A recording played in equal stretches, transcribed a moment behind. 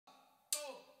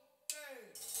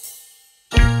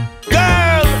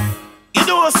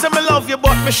say me love you,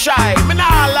 but me shy. Me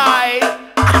nah lie.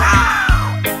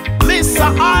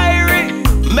 Mr. Irie,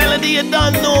 Melody, you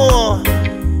don't know.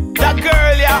 That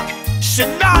girl, yeah, she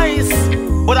nice,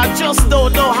 but I just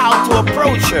don't know how to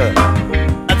approach her.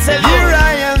 I tell you. Here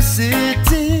I am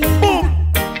sitting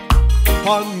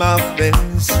on my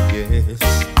fence, yes,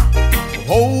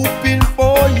 hoping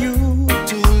for you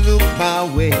to look my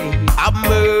way. Have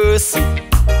mercy.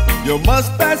 You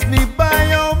must pass me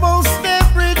by almost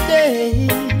every day.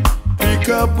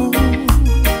 Peekaboo,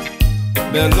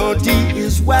 Melody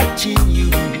is watching you.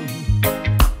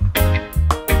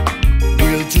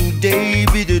 Will today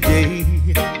be the day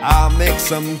I'll make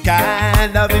some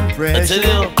kind of impression? I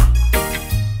tell you.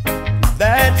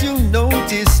 That you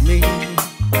notice me.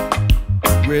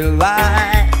 Will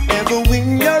I ever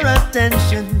win your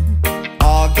attention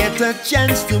or get a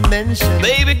chance to mention,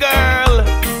 baby girl,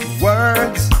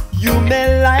 words you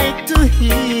may like to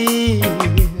hear?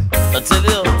 I tell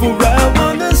you. For I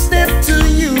wanna step to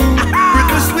you with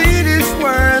the sweetest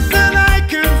words that I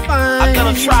can find. I'm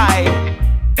gonna try.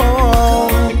 Oh,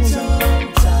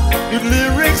 with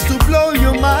lyrics to blow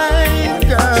your mind,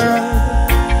 girl.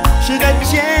 Should I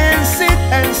chance it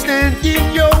and stand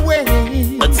in your way?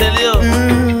 I tell you.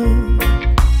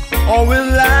 Or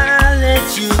will I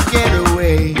let you get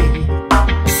away?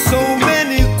 So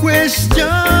many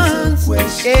questions,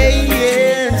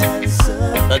 yeah.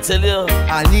 I tell you.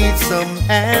 I need some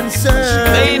answers,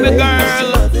 baby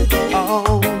girl.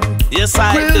 Oh, yes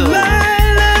I do. Will I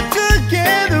let you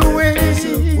get away?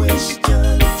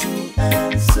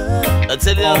 I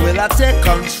tell you. Or will I take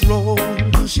control?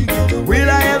 Will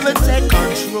I ever take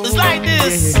control? It's like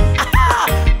this.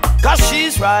 Cause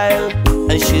she's wild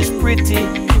and she's pretty.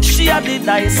 She are the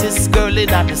nicest girl in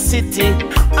the city.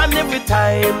 And every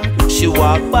time she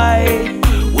walk by,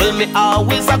 well, me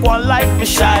always a go on like me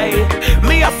shy.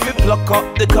 Me have to pluck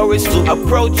up the courage to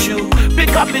approach you,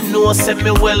 because me know say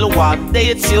me well want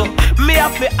date you. Me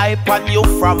have to hype on you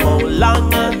from how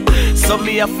long? So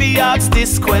me have to ask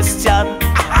this question.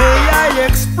 May I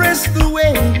express the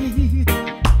way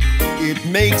it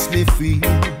makes me feel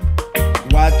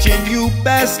watching you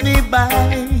pass me by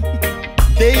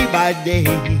day by day.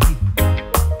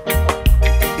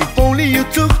 If only you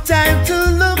took time to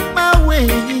look my way.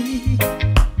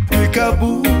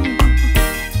 Peekaboo,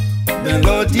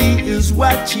 Melody is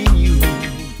watching you.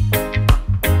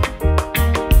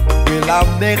 Will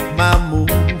I make my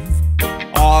move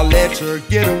or let her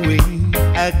get away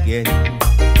again?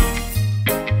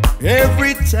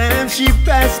 Every time she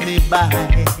passes me by,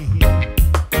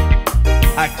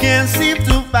 I can't seem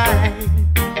to find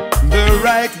the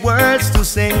right words to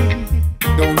say.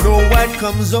 Don't know what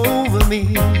comes over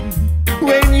me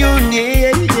when you're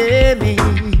near me.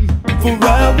 For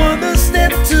I wanna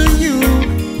step to you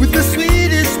with the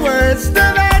sweetest words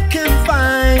that I can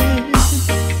find.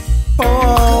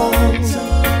 Oh,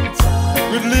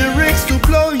 with lyrics to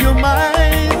blow your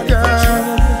mind,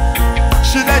 girl.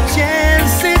 Should I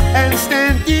chance it and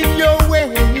stand in your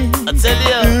way? I tell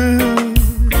you.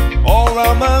 Or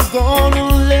am I gonna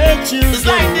let you it's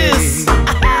go? Like this.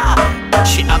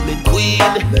 She a me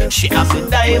queen, she a me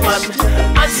diamond,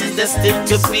 and she's destined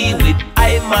to be with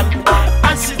Iman,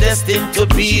 and she's destined to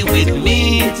be with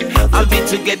me. I'll be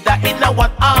together in our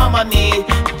harmony,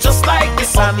 just like the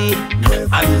sunny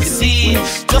and the sea,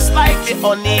 just like the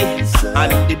honey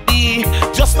and the bee,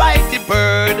 just like the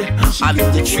bird and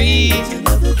the tree.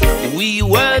 We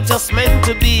were just meant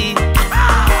to be.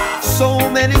 So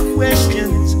many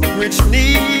questions which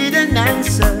need an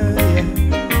answer, yeah.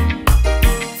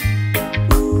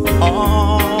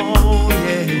 Oh,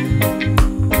 yeah.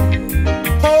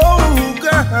 Oh,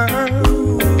 girl,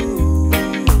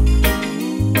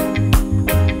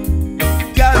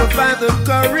 gotta find the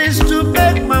courage to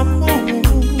make my